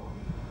 Lahore,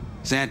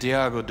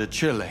 Santiago de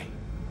Chile.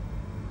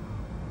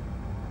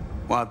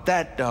 While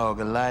that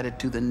dog alighted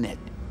to the net.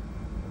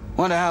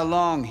 Wonder how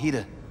long he'd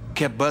have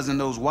kept buzzing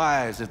those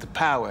wires if the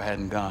power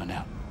hadn't gone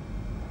out.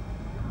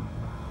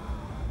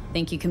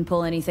 Think you can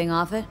pull anything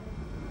off it?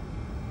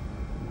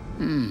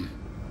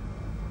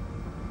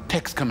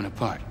 Tech's coming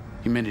apart.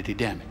 Humidity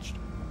damaged.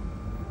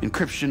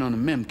 Encryption on the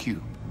mem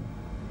cube.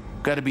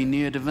 Gotta be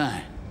near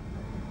divine.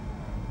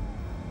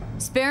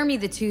 Spare me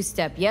the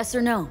two-step, yes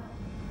or no?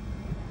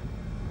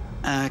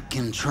 I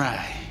can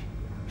try.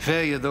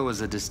 Failure, though,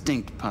 is a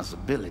distinct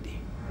possibility.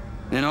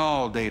 Then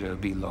all data will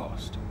be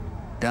lost.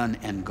 Done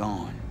and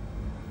gone.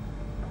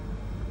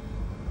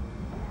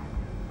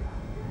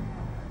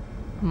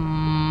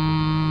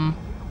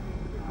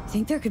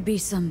 Think there could be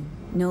some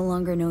no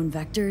longer known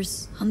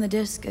vectors on the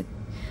disk?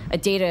 A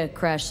data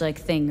crash-like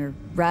thing, or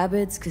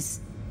rabbits? Because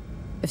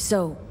if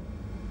so...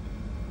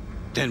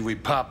 Then we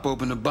pop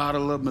open a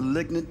bottle of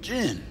malignant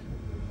gin.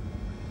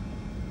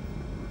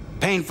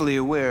 Painfully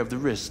aware of the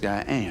risk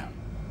I am.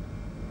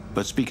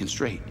 But speaking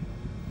straight,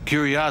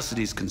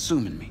 curiosity's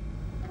consuming me.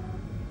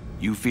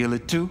 You feel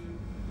it too?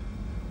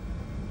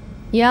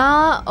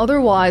 Yeah,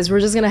 otherwise we're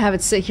just gonna have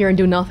it sit here and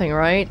do nothing,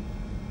 right?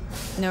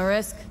 No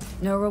risk,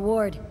 no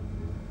reward.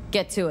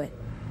 Get to it.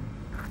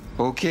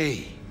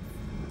 Okay.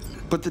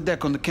 Put the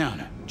deck on the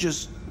counter,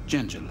 just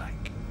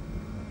ginger-like.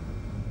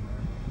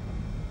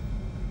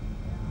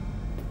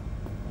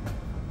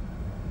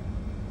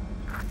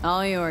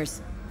 All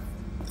yours.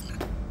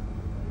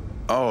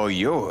 All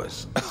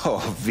yours?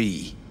 Oh,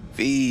 V.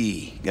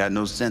 Got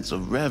no sense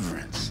of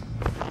reverence.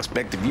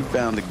 Expect if you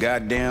found the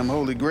goddamn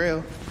Holy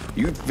Grail,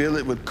 you'd fill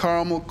it with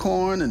caramel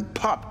corn and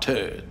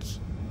Pop-Turds.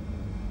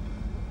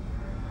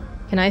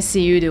 Can I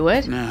see you do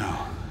it?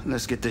 Now,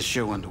 let's get this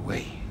show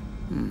underway.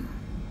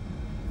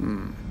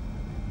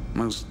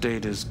 Most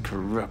data's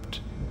corrupt,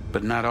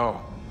 but not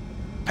all.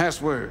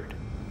 Password.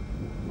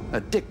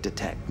 A dict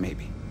attack,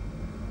 maybe.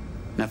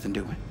 Nothing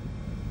doing.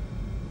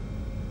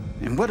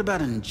 And what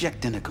about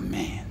injecting a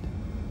command?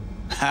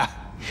 Ha!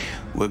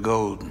 We're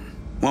golden.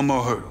 One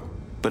more hurdle,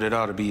 but it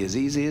ought to be as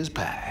easy as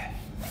pie.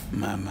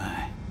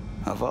 My.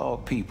 Of all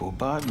people,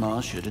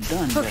 Bodmar should have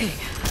done better. Okay,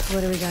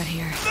 what do we got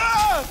here?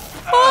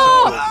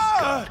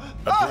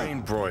 A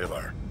brain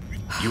broiler.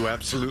 You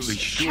absolutely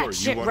sure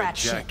you want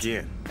to jack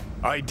in?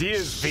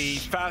 Ideas, V.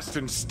 Fast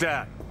and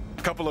stat.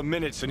 Couple of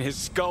minutes and his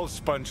skull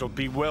sponge will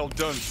be well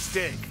done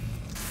steak.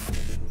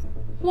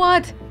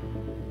 What?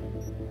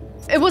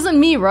 It wasn't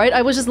me, right?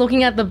 I was just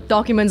looking at the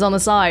documents on the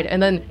side,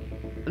 and then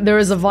there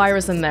is a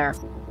virus in there.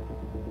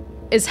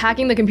 Is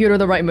hacking the computer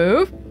the right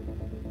move?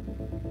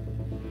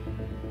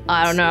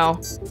 I don't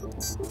know.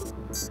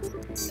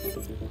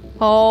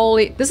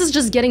 Holy... This is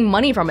just getting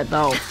money from it,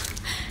 though.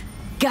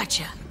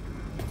 Gotcha.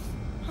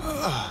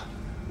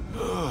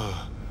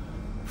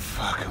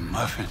 Fuck a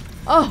muffin.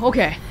 Oh,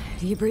 okay.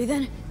 You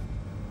breathing?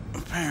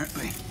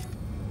 Apparently.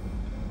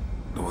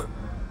 Though it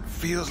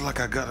feels like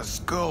I got a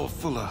skull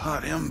full of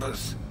hot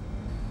embers.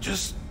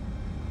 Just...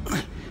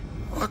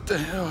 What the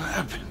hell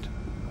happened?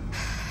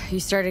 You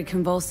started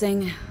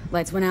convulsing,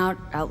 lights went out,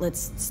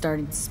 outlets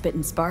started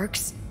spitting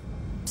sparks.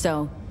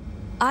 So,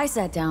 I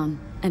sat down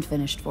and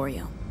finished for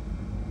you.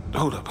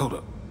 Hold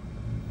up.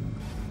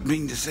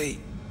 Mean to say,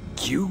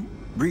 you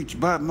reached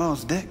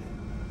Bodmar's deck?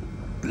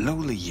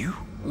 Lowly you?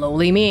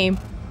 Lowly me.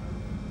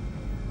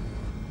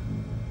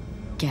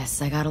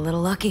 Guess I got a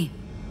little lucky.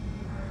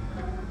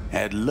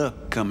 Had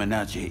luck coming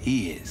out your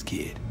ears,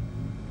 kid.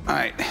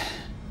 Alright.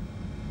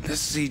 Let's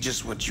see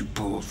just what you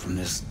pulled from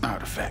this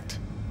artifact.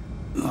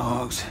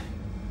 Logs,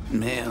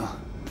 mail,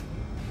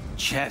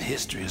 chat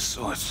history of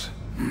sorts.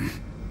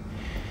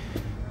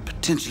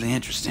 Potentially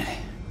interesting,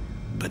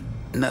 but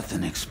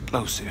nothing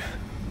explosive.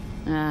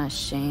 Ah,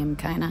 shame,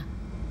 kinda.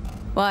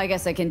 Well, I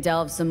guess I can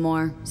delve some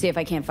more, see if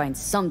I can't find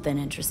something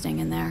interesting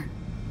in there.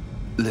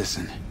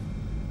 Listen,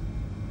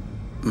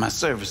 my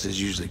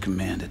services usually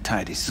command a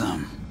tidy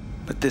sum,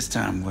 but this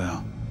time,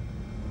 well,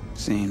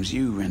 seems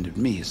you rendered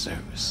me a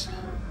service.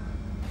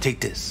 Take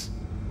this.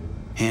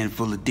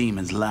 Handful of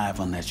demons live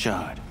on that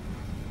shard.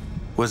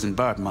 Wasn't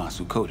Bodmar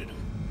who coded them,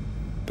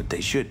 but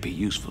they should be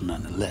useful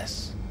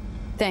nonetheless.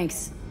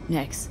 Thanks,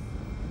 Nix.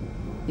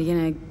 You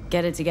gonna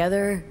get it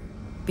together?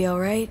 Be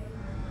alright?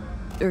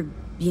 Or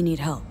you need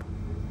help?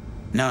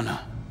 No.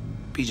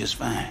 Be just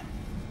fine.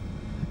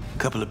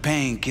 Couple of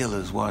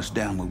painkillers washed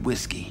down with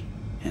whiskey,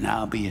 and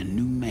I'll be a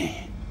new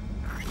man.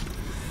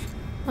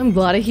 I'm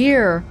glad to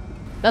hear.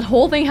 That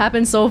whole thing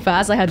happened so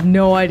fast, I had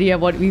no idea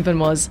what even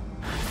was.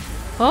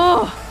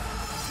 Oh,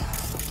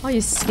 you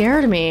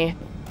scared me.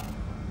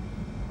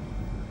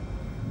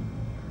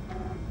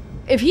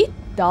 If he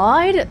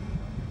died,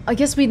 I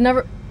guess we'd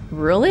never...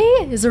 Really?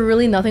 Is there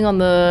really nothing on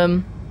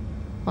the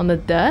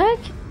deck?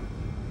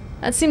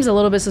 That seems a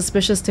little bit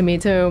suspicious to me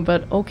too,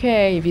 but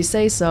okay, if you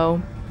say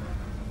so.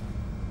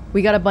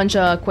 We got a bunch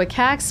of quick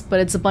hacks,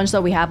 but it's a bunch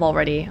that we have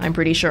already, I'm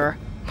pretty sure.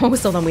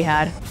 Most of them we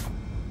had.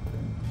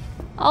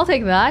 I'll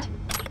take that.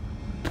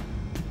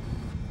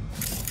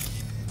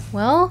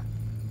 Well,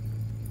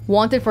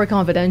 wanted for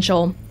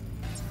confidential.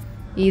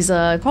 He's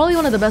probably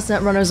one of the best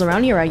netrunners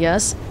around here, I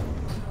guess.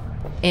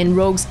 In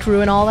Rogue's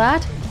crew and all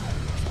that.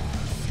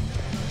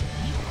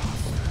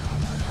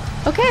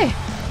 Okay,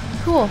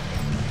 cool.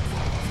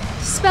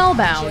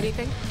 Spellbound.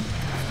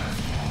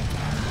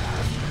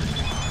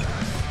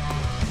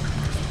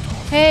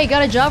 Hey,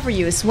 got a job for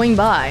you. Swing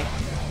by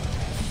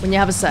when you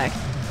have a sec.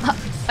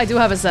 I do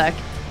have a sec.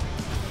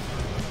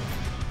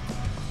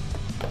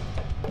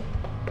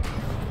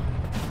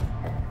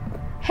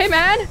 Hey,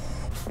 man!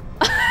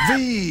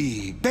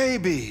 V,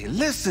 baby,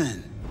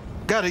 listen.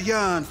 Got a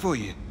yarn for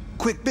you.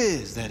 Quick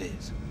biz, that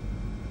is.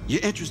 You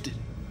interested?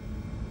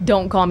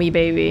 Don't call me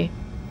baby.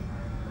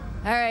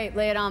 Alright,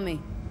 lay it on me.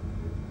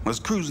 Was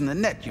cruising the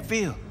net, you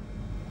feel?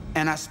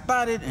 And I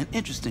spotted an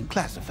interesting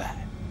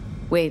classified.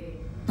 Wait,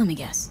 let me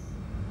guess.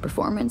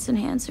 Performance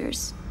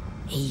enhancers?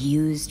 He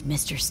used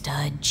Mr.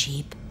 Stud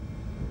cheap.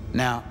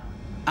 Now,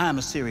 I'm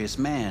a serious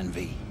man,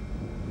 V.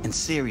 And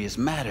serious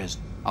matters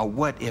are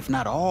what, if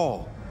not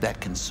all, that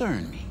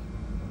concern me.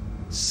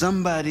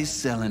 Somebody's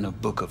selling a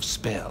book of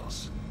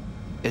spells.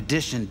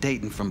 Edition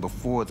dating from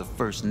before the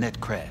first net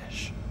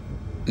crash.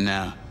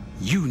 Now,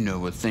 you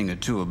know a thing or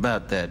two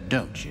about that,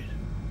 don't you?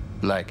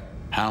 Like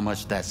how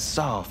much that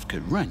soft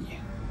could run you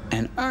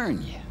and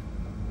earn you.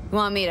 You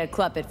want me to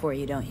clup it for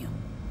you, don't you?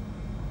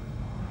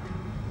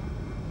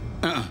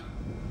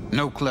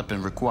 No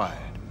clupping required.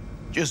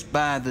 Just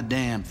buy the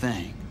damn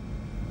thing.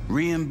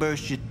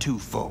 Reimburse you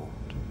twofold.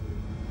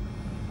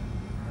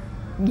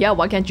 Yeah,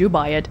 why can't you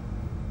buy it?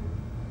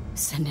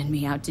 Sending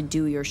me out to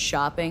do your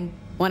shopping?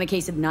 Want a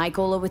case of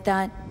Nicola with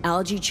that?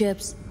 Algae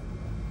chips?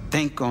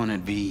 Think on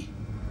it, V.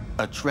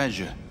 A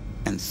treasure,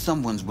 and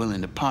someone's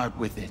willing to part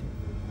with it.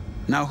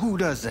 Now who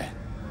does that?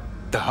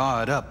 The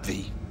hard up,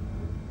 V.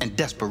 And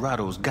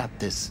desperados got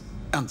this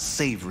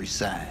unsavory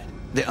side.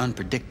 They're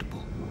unpredictable.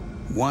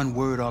 One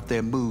word off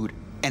their mood,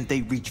 and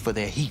they reach for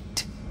their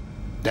heat.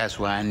 That's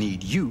why I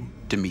need you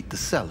to meet the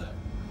seller.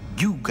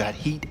 You got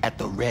heat at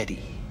the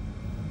ready.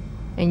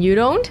 And you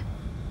don't?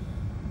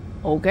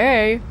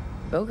 Okay.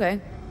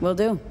 Okay, will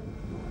do.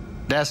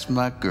 That's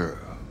my girl.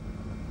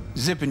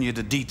 Zipping you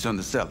the deets on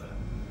the seller.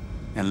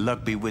 And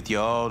luck be with you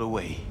all the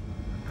way.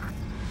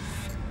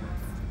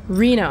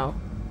 Reno.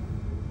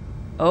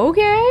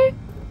 Okay.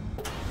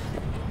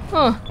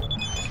 Huh.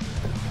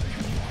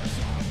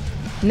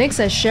 Nick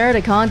says shared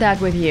a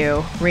contact with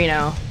you,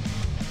 Reno.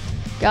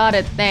 Got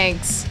it,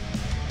 thanks.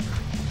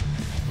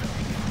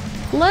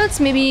 Let's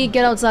maybe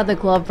get outside the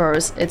club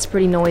first. It's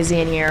pretty noisy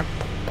in here.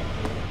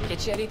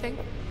 Get you anything?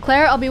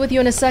 Claire, I'll be with you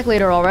in a sec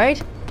later,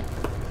 alright?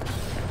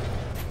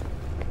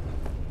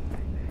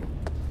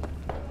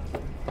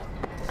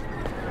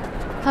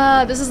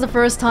 This is the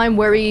first time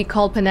where we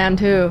called Panam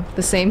too.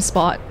 The same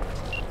spot.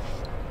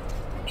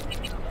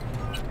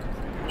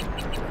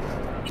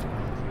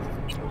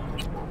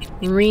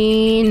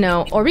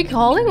 Reno. Are we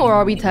calling or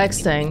are we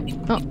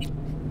texting? Oh.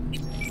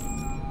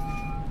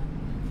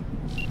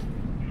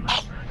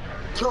 Hey,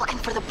 you looking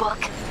for the book?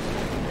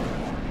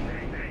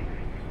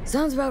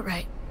 Sounds about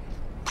right.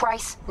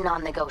 Price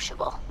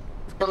non-negotiable.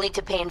 You'll need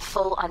to pay in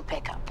full on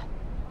pickup.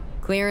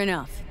 Clear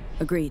enough.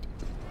 Agreed.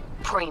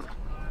 Preem,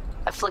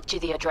 I flicked you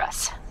the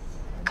address.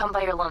 Come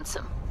by your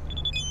lonesome.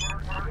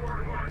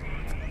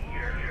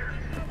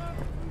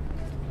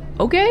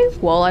 Okay,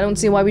 well, I don't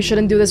see why we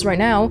shouldn't do this right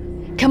now.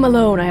 Come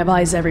alone, I have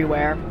eyes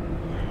everywhere.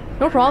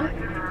 No problem.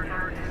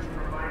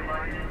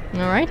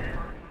 Alright.